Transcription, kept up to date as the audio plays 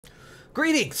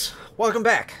Greetings! Welcome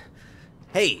back.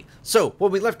 Hey, so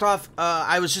when we left off,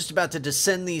 I was just about to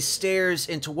descend these stairs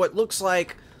into what looks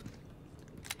like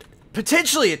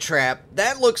potentially a trap.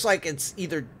 That looks like it's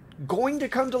either going to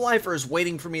come to life or is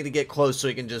waiting for me to get close so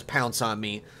he can just pounce on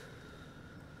me.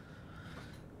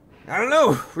 I don't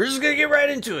know. We're just gonna get right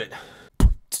into it.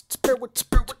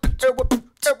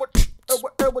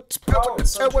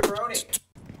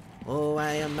 Oh,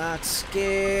 I am not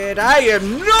scared. I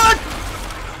am not!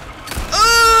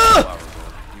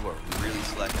 You are really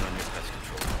slacking on your pest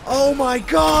control. Oh my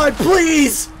god,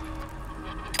 please!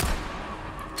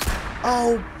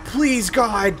 Oh, please,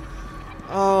 God.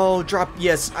 Oh, drop,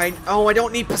 yes, I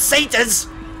don't need pesetas!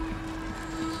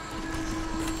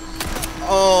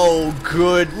 Oh,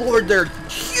 good Lord, they're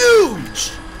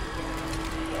huge!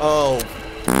 Oh.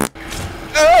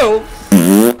 Oh!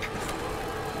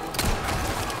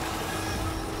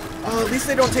 Oh, at least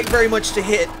they don't take very much to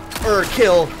hit, or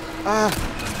kill.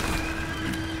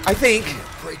 I think.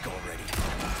 Break already.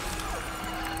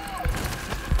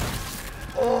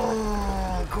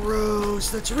 Oh, gross.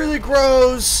 That's really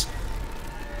gross.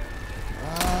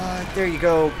 There you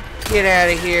go. Get out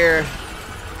of here.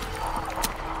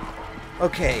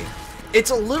 Okay.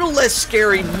 It's a little less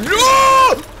scary.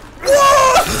 No!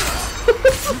 Whoa!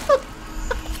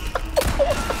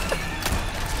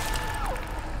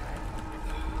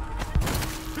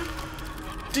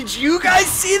 Did you guys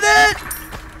see that?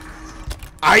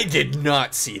 I did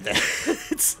not see that.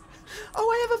 Oh,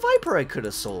 I have a Viper I could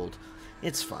have sold.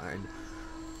 It's fine.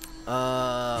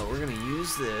 We're gonna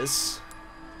use this.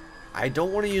 I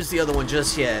don't want to use the other one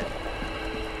just yet.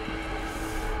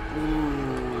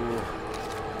 Ooh.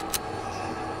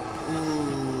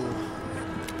 Ooh.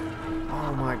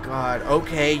 Oh my god.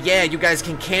 Okay, yeah, you guys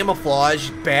can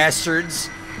camouflage, bastards.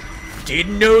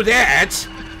 Didn't know that.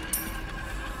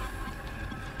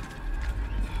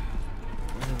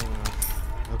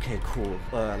 Okay, cool.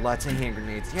 Lots of hand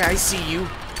grenades. Yeah, I see you.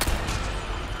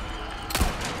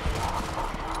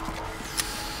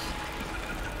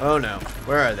 Oh no.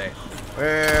 Where are they?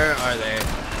 Where are they?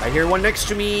 I hear one next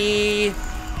to me.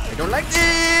 I don't like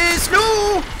this.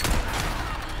 No!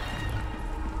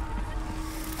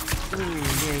 Ooh,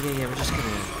 yeah. We're just gonna do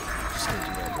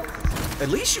that. At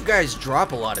least you guys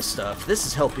drop a lot of stuff. This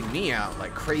is helping me out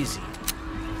like crazy.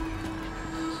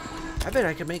 I bet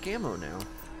I could make ammo now.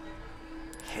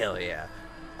 Hell yeah.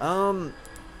 I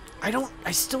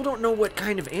still don't know what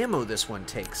kind of ammo this one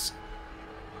takes.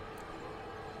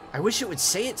 I wish it would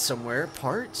say it somewhere.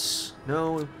 Parts?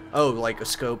 No. Oh, like a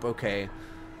scope. Okay.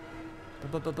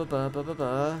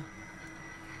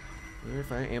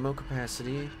 Verify ammo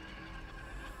capacity.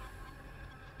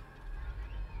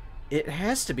 It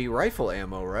has to be rifle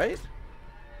ammo, right?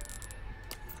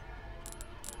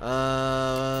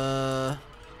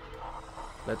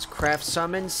 Let's craft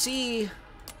some and see.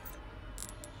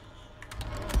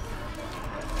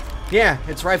 Yeah,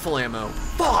 it's rifle ammo.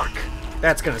 Fuck!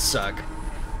 That's gonna suck.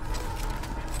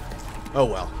 Oh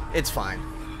well, it's fine.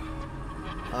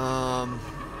 Oh,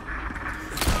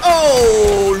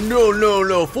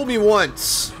 no. Fool me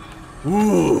once.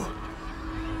 Ooh.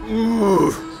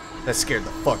 That scared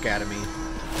the fuck out of me.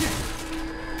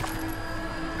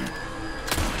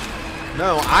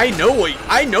 No, I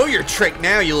know your trick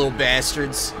now, you little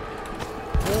bastards.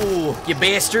 Ooh, you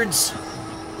bastards.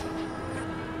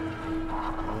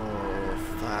 Oh,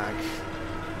 fuck.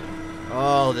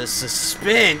 Oh, the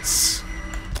suspense.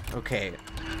 Okay.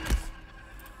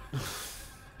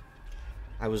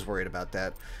 I was worried about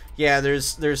that. Yeah,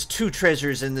 there's two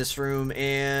treasures in this room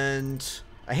and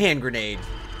a hand grenade.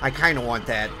 I kind of want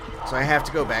that, so I have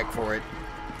to go back for it.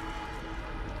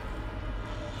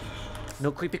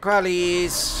 No creepy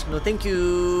crawlies. No thank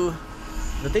you.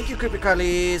 No thank you, creepy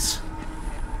crawlies.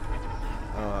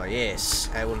 Oh, yes.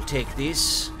 I will take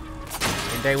this.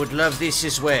 And I would love this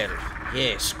as well.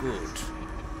 Yes, good.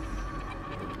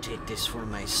 I will take this for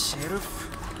myself.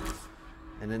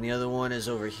 And then the other one is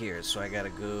over here, so I gotta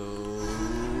go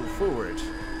forward.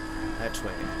 That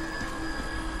way.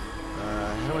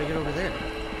 How do I get over there?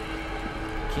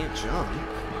 I can't jump.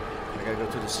 I gotta go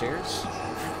through the stairs?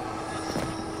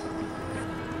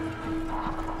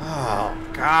 Oh,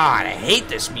 God, I hate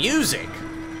this music.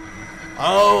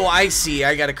 Oh, I see.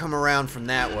 I gotta come around from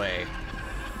that way.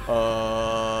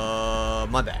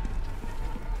 My bad.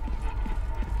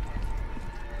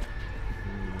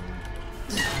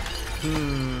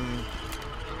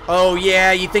 Oh,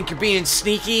 yeah, you think you're being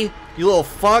sneaky? You little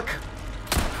fuck?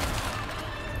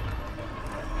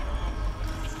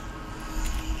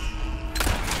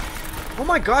 Oh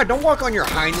my god, don't walk on your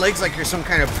hind legs like you're some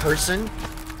kind of person.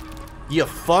 You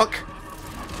fuck.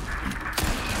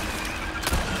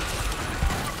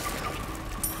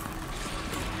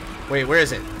 Wait, where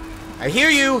is it? I hear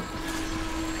you!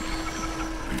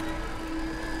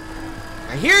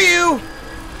 I hear you!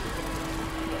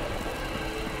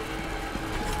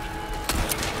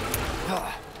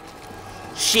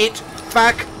 Shit!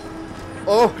 Fuck!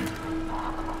 Oh!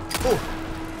 Oh!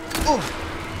 Oh!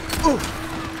 Oh!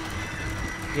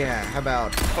 Yeah, how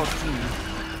about fuck you?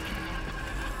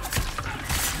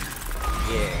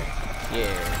 Yeah,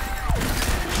 yeah.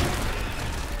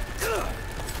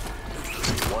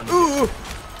 Ooh!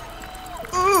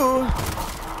 Ooh!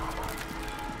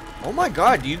 Oh my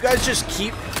god, do you guys just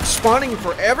keep spawning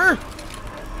forever?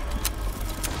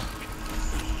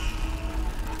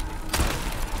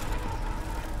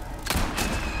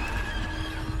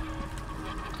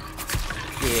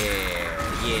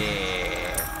 Yeah,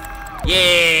 yeah.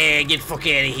 Yeah, get the fuck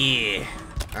out of here.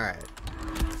 Alright.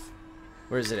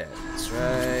 Where's it at? It's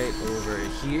right over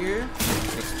here.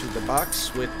 Next to the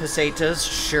box with pesetas,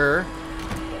 sure.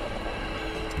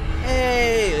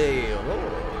 Hey! Oh,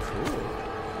 cool.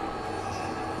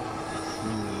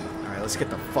 Alright, let's get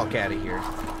the fuck out of here.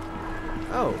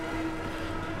 Oh.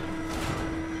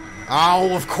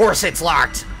 Oh, of course it's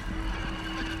locked!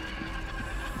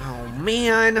 Oh,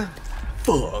 man.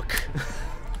 Fuck.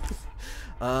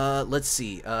 Let's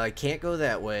see. I can't go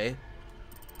that way.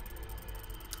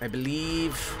 I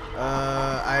believe,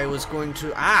 I was going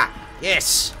to... Ah!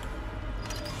 Yes!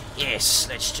 Yes,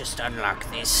 let's just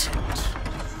unlock this and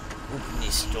open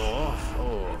this door.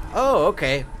 Oh. Oh,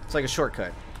 okay. It's like a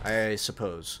shortcut, I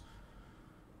suppose.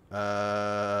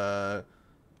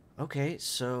 Okay,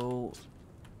 so...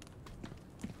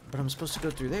 But I'm supposed to go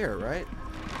through there, right?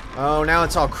 Oh, now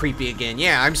it's all creepy again.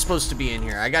 Yeah, I'm supposed to be in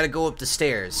here. I gotta go up the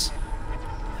stairs.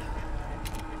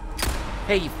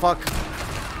 Hey, you fuck.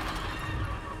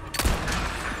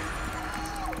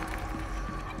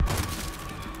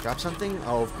 Drop something?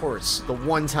 Oh, of course. The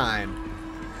one time.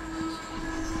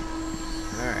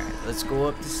 Alright, let's go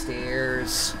up the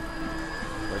stairs.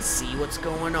 Let's see what's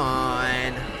going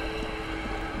on.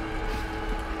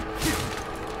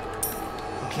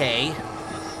 Okay.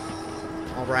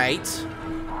 Alright.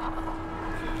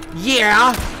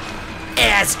 Yeah!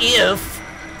 As if!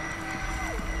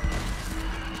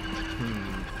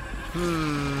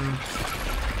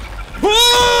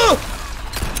 Oh!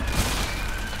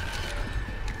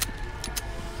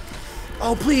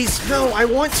 Oh, please, no, I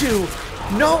want to!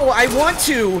 No, I want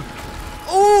to!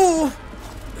 Oh!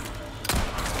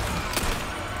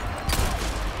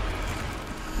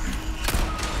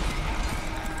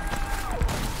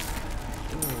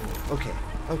 Okay,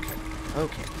 okay,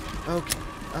 okay, okay,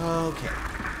 okay.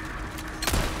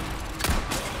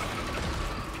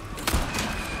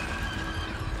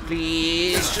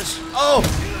 Please, just... Oh!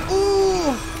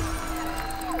 Ooh!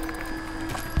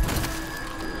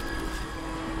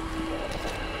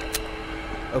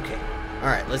 Okay.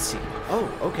 Alright, let's see. Oh,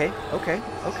 okay, okay,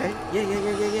 okay.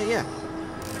 Yeah.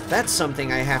 That's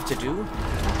something I have to do.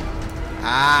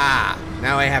 Ah!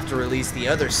 Now I have to release the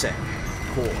other set.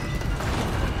 Cool.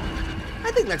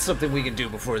 I think that's something we can do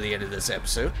before the end of this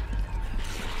episode.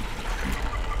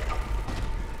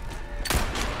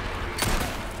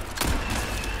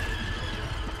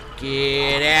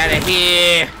 Get out of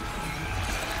here!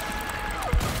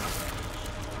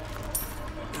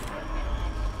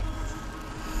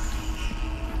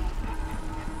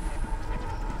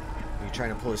 Are you trying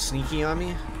to pull a sneaky on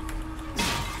me?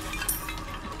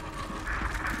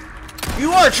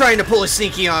 You are trying to pull a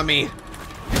sneaky on me!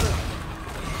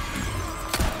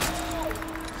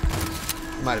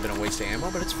 Might have been a waste of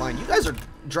ammo, but it's fine. You guys are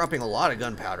dropping a lot of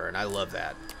gunpowder, and I love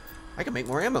that. I can make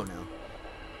more ammo now.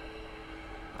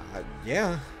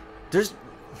 Yeah. There's...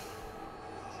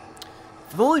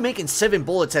 If I'm only making 7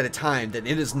 bullets at a time, then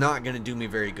it is not going to do me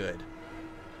very good.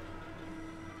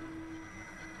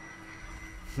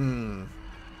 I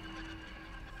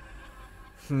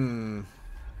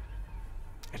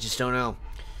just don't know.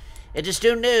 I just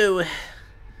don't know.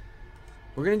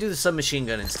 We're going to do the submachine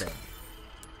gun instead.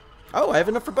 Oh, I have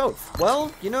enough for both.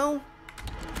 Well, you know,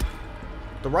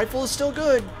 the rifle is still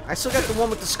good. I still got the one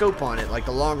with the scope on it, like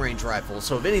the long-range rifle,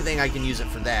 so if anything, I can use it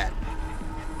for that.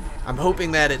 I'm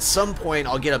hoping that at some point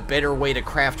I'll get a better way to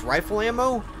craft rifle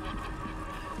ammo.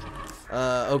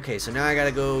 Okay, so now I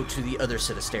gotta go to the other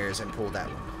set of stairs and pull that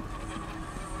one.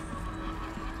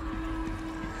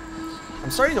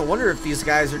 I'm starting to wonder if these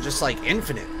guys are just, like,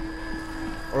 infinite.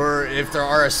 Or if there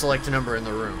are a select number in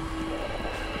the room.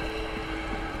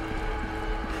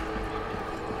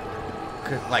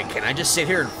 Like, can I just sit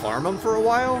here and farm them for a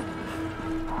while?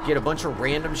 Get a bunch of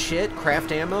random shit?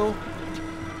 Craft ammo?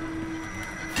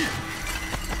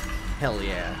 Hell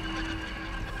yeah.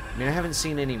 I mean, I haven't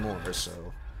seen any more, so...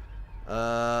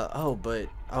 Oh, but...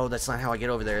 Oh, that's not how I get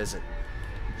over there, is it?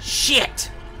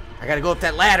 Shit! I gotta go up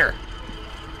that ladder!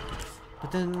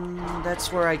 But then,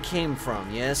 that's where I came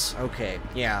from, yes? Okay,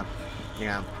 yeah.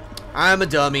 Yeah. I'm a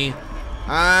dummy.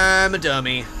 I'm a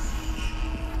dummy.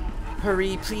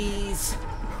 Hurry, please.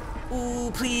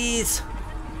 Ooh, please.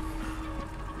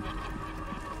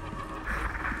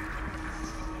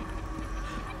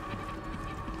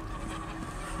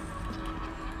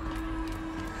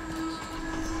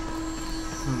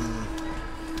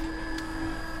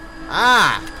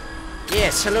 Ah!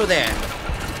 Yes, hello there.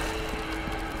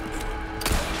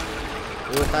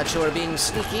 You thought you were being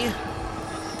sneaky?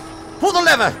 Pull the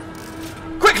lever!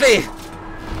 Quickly!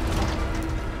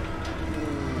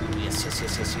 Yes, yes,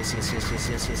 yes, yes, yes, yes, yes, yes,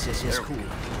 yes, yes, yes, yes, cool.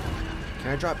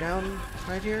 Can I drop down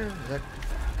right here? Is that...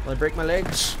 Will I break my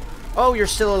legs? Oh, you're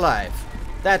still alive.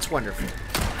 That's wonderful.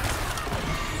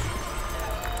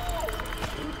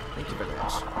 Thank you very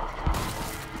much.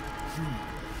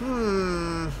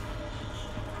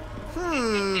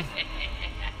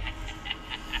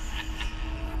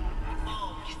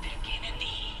 Oh, Mr.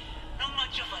 Kennedy, not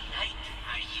much of a knight,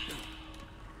 are you?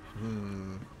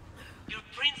 Your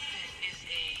princess is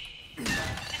a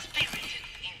spirited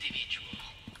individual.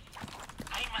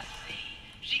 I must say,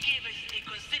 she gave us a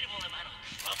considerable amount of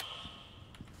trouble.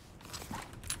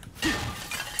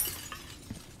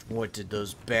 What did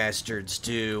those bastards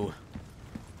do?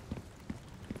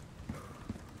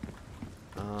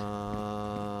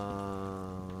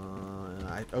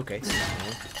 Okay.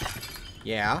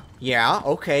 Yeah,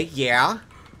 okay, yeah.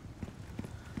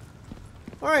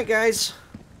 Alright, guys.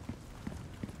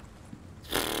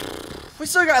 We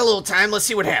still got a little time. Let's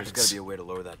see what happens. There's gotta be a way to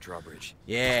lower that drawbridge.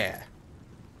 Yeah.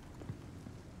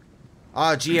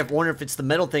 Oh, gee, I wonder if it's the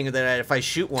metal thing that if I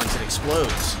shoot once, it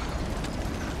explodes.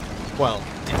 Well,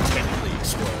 it didn't technically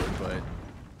explode, but...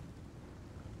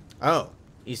 Oh,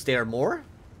 is there more?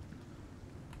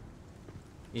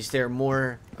 Is there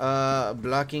more,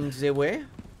 blocking the way?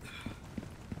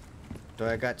 Do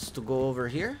I got to go over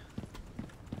here?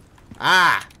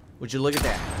 Ah! Would you look at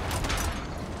that?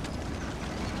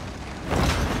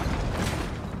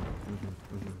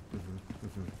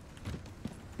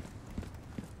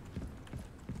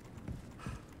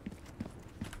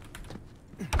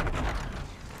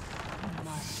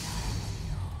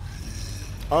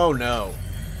 Oh no.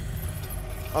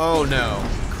 Oh no.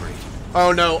 Great.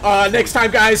 Oh no. Next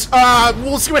time, guys.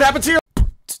 We'll see what happens here.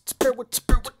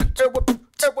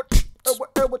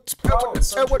 Oh, it's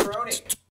so jabroni.